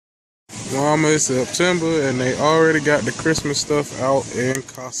Mama, it's September and they already got the Christmas stuff out in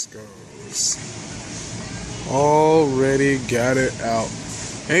Costco's. Already got it out.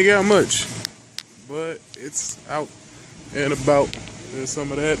 Ain't got much, but it's out and about. There's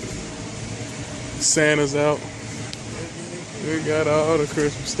some of that. Santa's out. We got all the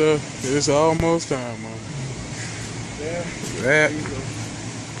Christmas stuff. It's almost time, Mama. That.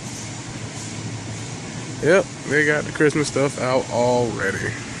 Yep, they got the Christmas stuff out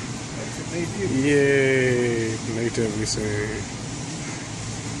already. Yay, nativity scene.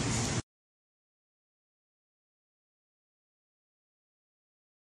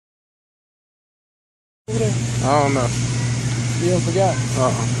 I don't know. You don't forgot?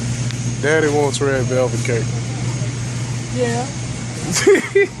 Daddy wants red velvet cake. Yeah.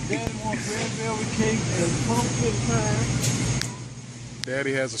 Daddy wants red velvet cake and pumpkin pie.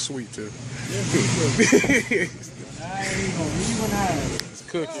 Daddy has a sweet tooth. Yes, he does. I ain't gonna even hide it. It's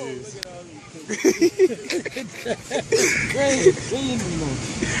cookies. Great.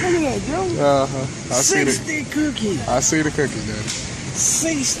 Look at that, Joe. I see 60 cookies. I see the cookies, Daddy.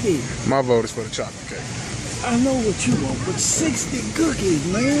 60. My vote is for the chocolate cake. I know what you want, but 60 cookies,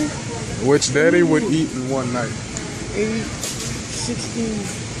 man. Which Daddy would eat in one night. 8, 16,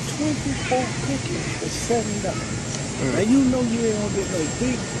 24 cookies for $7. Now you know you ain't gonna get no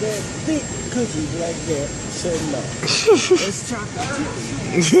big, that thick cookies like that for $7. It's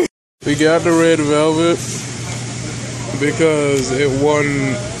chocolate. We got the red velvet because it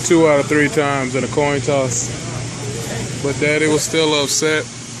won 2 out of 3 times in a coin toss. But Daddy was still upset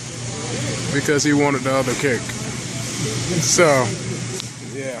because he wanted the other cake. So,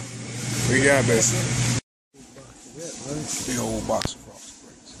 yeah, we got this. Big old box of Frosted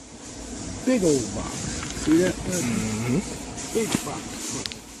Flakes. Big old box. See that? Big box.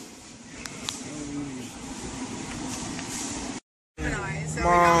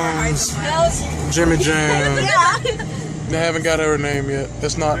 Mom's Jimmy Jam. They haven't got her name yet.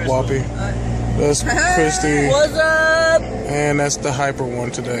 That's not Whoppy. That's Christy. What's up? And that's the hyper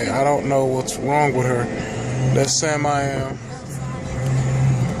one today. I don't know what's wrong with her. That's Sam I Am.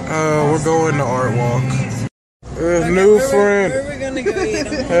 We're going to ArtWalk. New friend. Where are we gonna go eat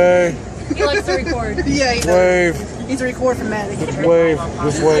him? Hey. He likes to record. Yeah, he does. Wave. He's a record for Maddie. Wave.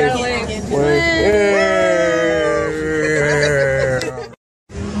 Just wave. Wave. Yeah.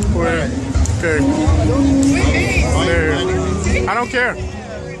 Okay. There. I don't care.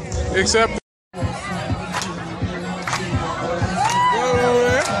 Except.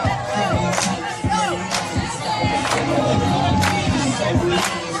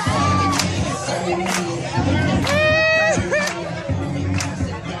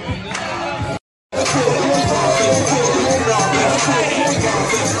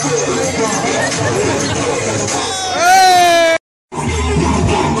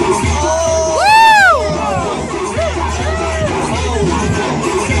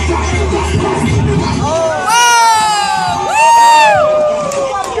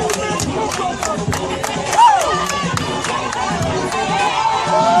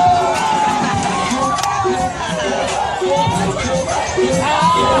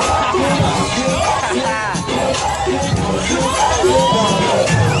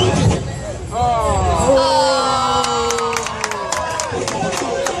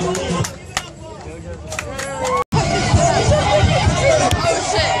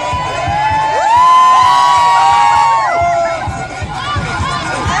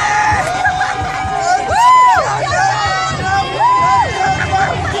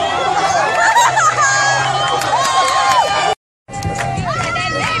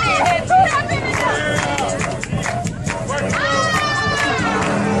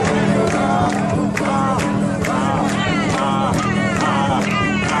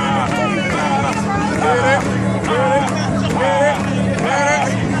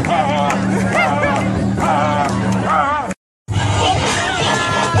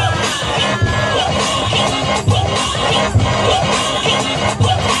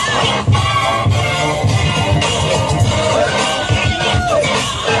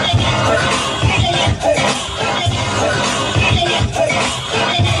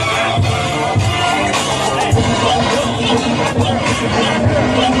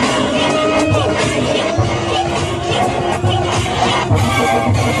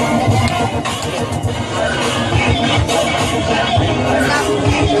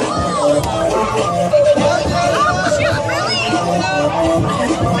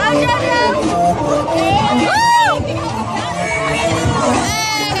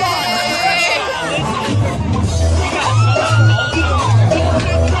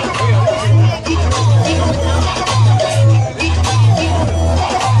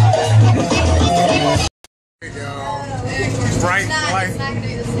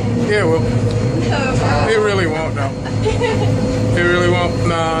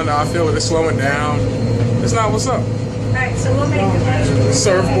 to slow it down. It's not what's up. Alright, so we'll make it.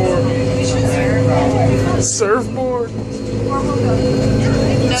 Surfboard. We should surf. Surfboard. Or we'll go.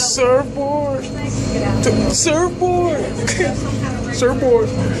 No. Surfboard. Get out. Surfboard. Surfboard.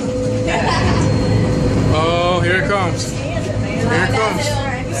 Oh, here it comes. Here it comes.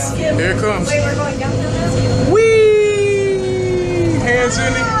 Here it comes. Wait, we're going downhill now? Whee! Hands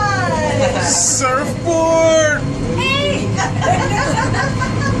in it. Surfboard. Hey!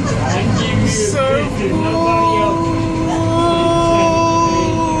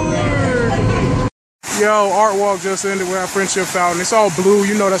 Yo, ArtWalk just ended with our friendship fountain. It's all blue.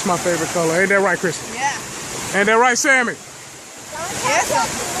 You know that's my favorite color. Ain't that right, Kristen? Yeah. Ain't that right, Sammy?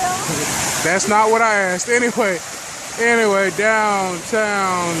 Yes. That's not what I asked. Anyway,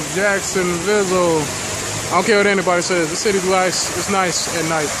 downtown Jacksonville. I don't care what anybody says. The city's nice. It's nice at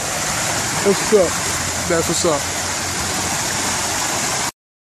night. That's what's up. That's what's up.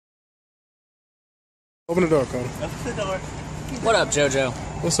 Open the door, Connor. Open the door. What up, JoJo?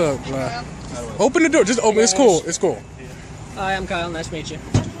 What's up, Bly? Open the door. Just open. It's cool. It's cool. Hi, I'm Kyle. Nice to meet you.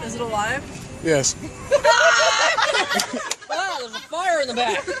 Is it alive? Yes. Wow, there's a fire in the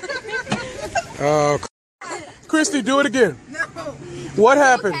back. Christy, do it again. No. What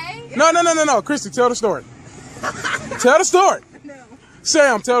happened? Okay? No. Christy, tell the story. Tell the story. No.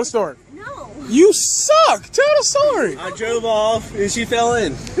 Sam, tell the story. No. You suck. Tell the story. I drove off and she fell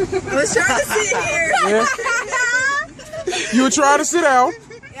in. I was trying to sit here. Yeah. You were trying to sit down.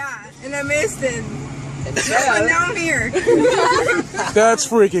 Yeah, and I missed it. But now I'm here. That's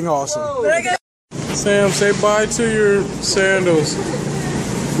freaking awesome. But I got Sam, say bye to your sandals.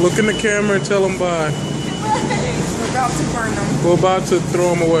 Look in the camera and tell them bye. We're about to burn them. We're about to throw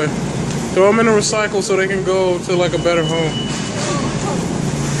them away. Throw them in the recycle so they can go to like a better home.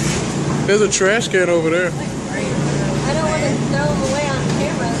 There's a trash can over there. I don't want to throw them away on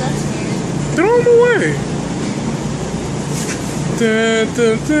camera. That's weird. Throw them away. Da,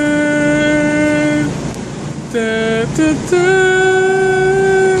 da, da. Da, da, da.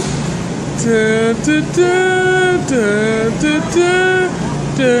 Da, da, da. Da, da, da.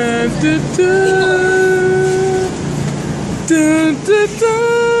 Da, da, da.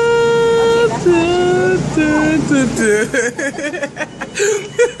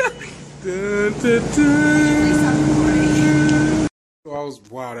 Da, da, da. So I was,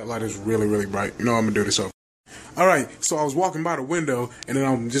 wow, that light is really, really bright. You know I'm gonna do this over. All right, so I was walking by the window, and then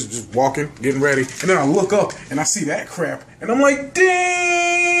I'm just walking, getting ready, and then I look up, and I see that crap, and I'm like,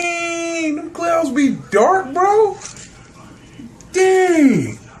 dang, them clouds be dark, bro.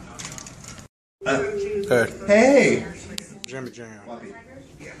 Dang. Hey. Jimmy Jam.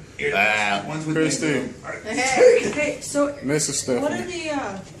 Christy. Hey, so Mrs. Stephanie. what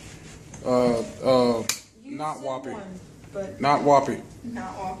are the Not Whoppy. but Not Whoppy.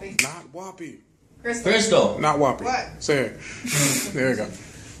 not Whoppy. Not Whoppy. Crystal. Not Whoppy. What? Say it. There you go.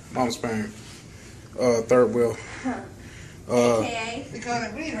 Mom's Spain. Third wheel. AKA.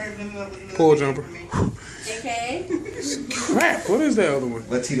 Pull jumper. AKA. Crap. What is that other one?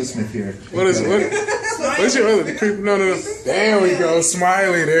 Latito Smith here. What is it? What's your other? No. There we go.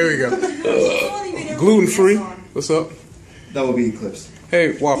 Smiley. There we go. Gluten free. What's up? That will be Eclipse.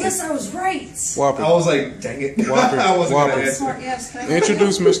 Hey, Whoppy. Yes, I was right. Whoppy. I was like, dang it. Whopper. I wasn't Whopper. gonna answer. Smart, yes. Thank you.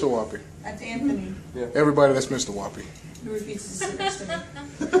 Introduce Mr. Whoppy. That's Anthony. Everybody, that's Mr. Whoppy. Who repeats to sit next to me.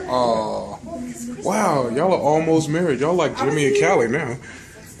 Oh. Wow, y'all are almost married. Y'all like Jimmy and Callie now.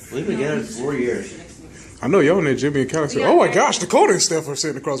 We've been together for 4 years. I know y'all and Jimmy and Callie said, oh my gosh, Dakota and Steph are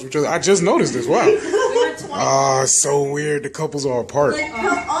sitting across from each other. I just noticed this. Wow. Ah, it's so weird. The couples are apart.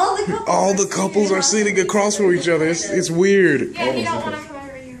 All the couples are sitting across from each other. It's weird. Yeah, you don't want to come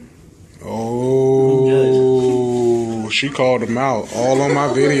over here. Oh, she called him out all on my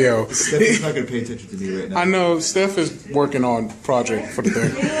video. Steph is not going to pay attention to me right now. I know Steph is working on project for the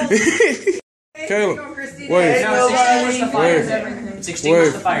thing. Caleb, wave. No, it's extinguish the fires. Wave. It's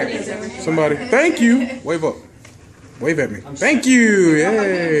extinguish the fire. Somebody. Thank you. Wave up. Wave at me. Thank you.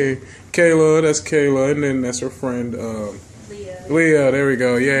 Yay. Kayla, that's Kayla. And then that's her friend, Leah. There we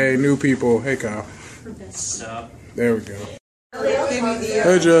go. Yay, new people. Hey, Kyle. There we go.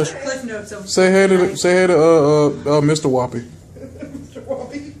 Hey, Josh. Say hey to Mr. Whoppy.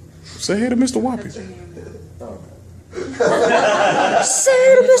 Say hey to Mr. Whoppy. Say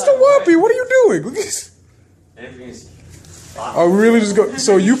hey to Mr. Whoppy. What are you doing? Look at this. I really just go.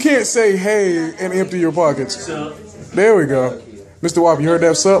 So you can't say hey and empty your pockets. There we go. Mr. Whoppy, you heard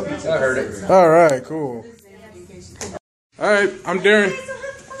that sup? I heard it. All right, cool. All right, I'm daring.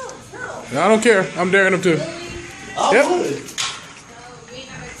 I don't care. I'm daring him too. Yep.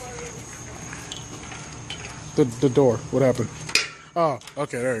 The door. What happened? Oh,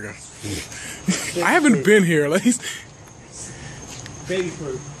 okay. There you go. I haven't been here. At least. Baby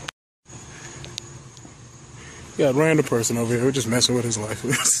proof. Got a random person over here. We're just messing with his life.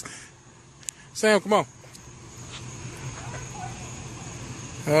 Sam, come on.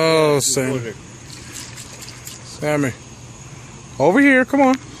 Oh, Sam. Sammy. Over here, come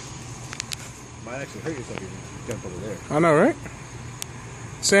on. Might actually hurt yourself if you jump over there. I know, right?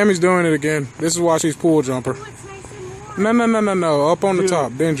 Sammy's doing it again. This is why she's pool jumper. No. Up on the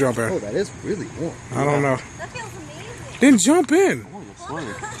top, then jump in. Oh, that is really warm. I don't know. That feels amazing. Then jump in.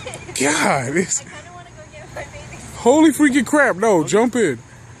 God, it's... Holy freaking crap. No, jump in.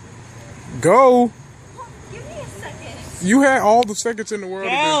 Go. Give me a second. You had all the seconds in the world.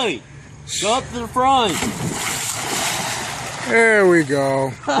 Allie, go up to the front. There we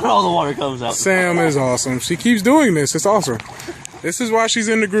go. All the water comes out. Sam is awesome. She keeps doing this. It's awesome. This is why she's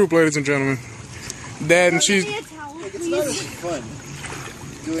in the group, ladies and gentlemen. Dad and she's... It's not as fun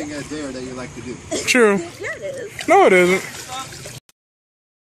doing a dare that you like to do. True. Here it is. No, it isn't.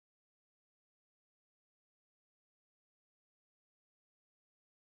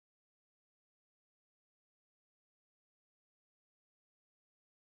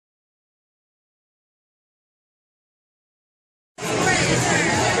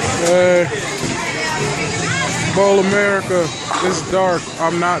 Bowl America, it's dark.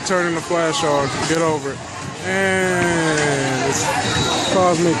 I'm not turning the flash on. Get over it. And it's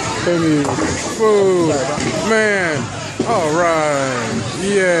cosmic baby food. Man. Alright.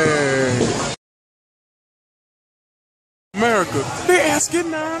 Yeah. America. They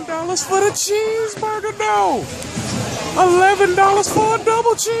asking $9 for the cheeseburger though. $11 for a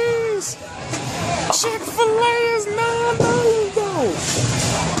double cheese. Chick-fil-A is $9 though.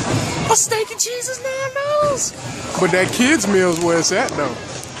 A steak and cheese is $9. But that kids meal is where it's at though.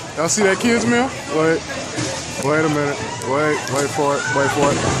 Y'all see that kids meal? Wait a minute. Wait for it.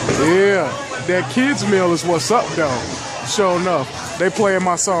 Yeah, that kids meal is what's up though. Sure enough, they playing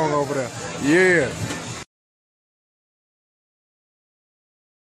my song over there. Yeah.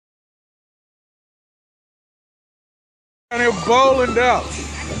 And they're bowling out.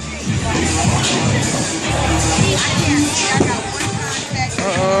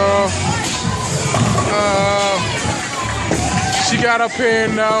 She got up here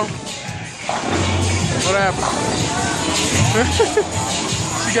now. What happened?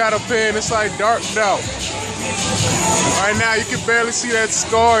 She got up here and it's like darked out. Right now you can barely see that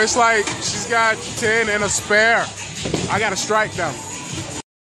score. It's like she's got 10 and a spare. I got a strike though.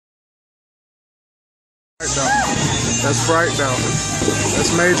 That's bright though.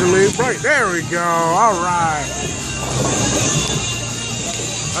 That's Major League Bright. There we go. Alright.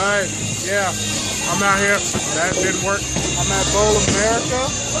 Alright, yeah. I'm out here. That didn't work. I'm at Bowl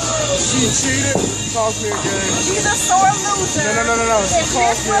America. She cheated. Cost me a game. She's a sore loser. No. She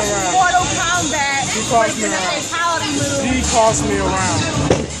cost me around. Mortal Kombat. She cost me a around. fatality move. She cost me around.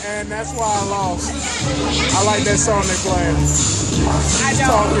 And that's why I lost. I like that song they playing. I She's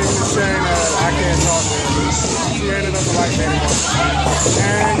don't. talking and saying I can't talk to her. She ended up like that anymore.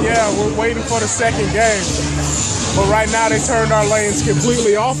 And yeah, we're waiting for the second game. But right now they turned our lanes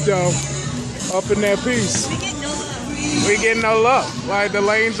completely off though. Up in that piece. We getting no love. Like the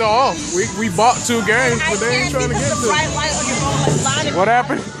lanes are off. We bought 2 games, but they ain't trying to get to. What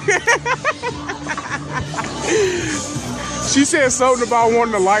happened? She said something about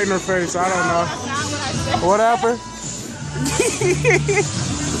wanting to light in her face. I don't know. What happened?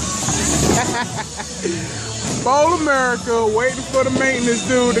 Bowl America waiting for the maintenance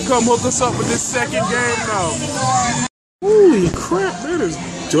dude to come hook us up with this second game now. Holy crap, that is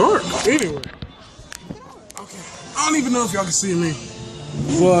dark. Anyway. Okay. I don't even know if y'all can see me.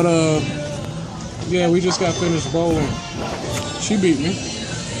 But yeah, we just got finished bowling. She beat me.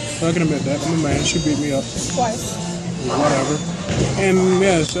 I can admit that. I'm a man. She beat me up. Twice. Whatever. And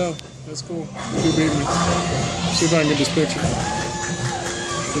yeah, so that's cool. She beat me. See if I can get this picture.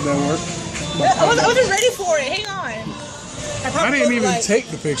 Did that work? I wasn't ready for it. Hang on. I didn't even take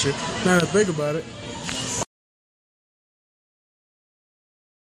the picture. Now that I think about it.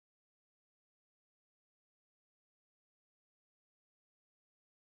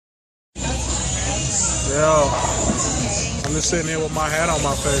 Yo, I'm just sitting here with my hat on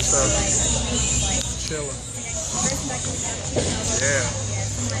my face though. Chilling. Yeah.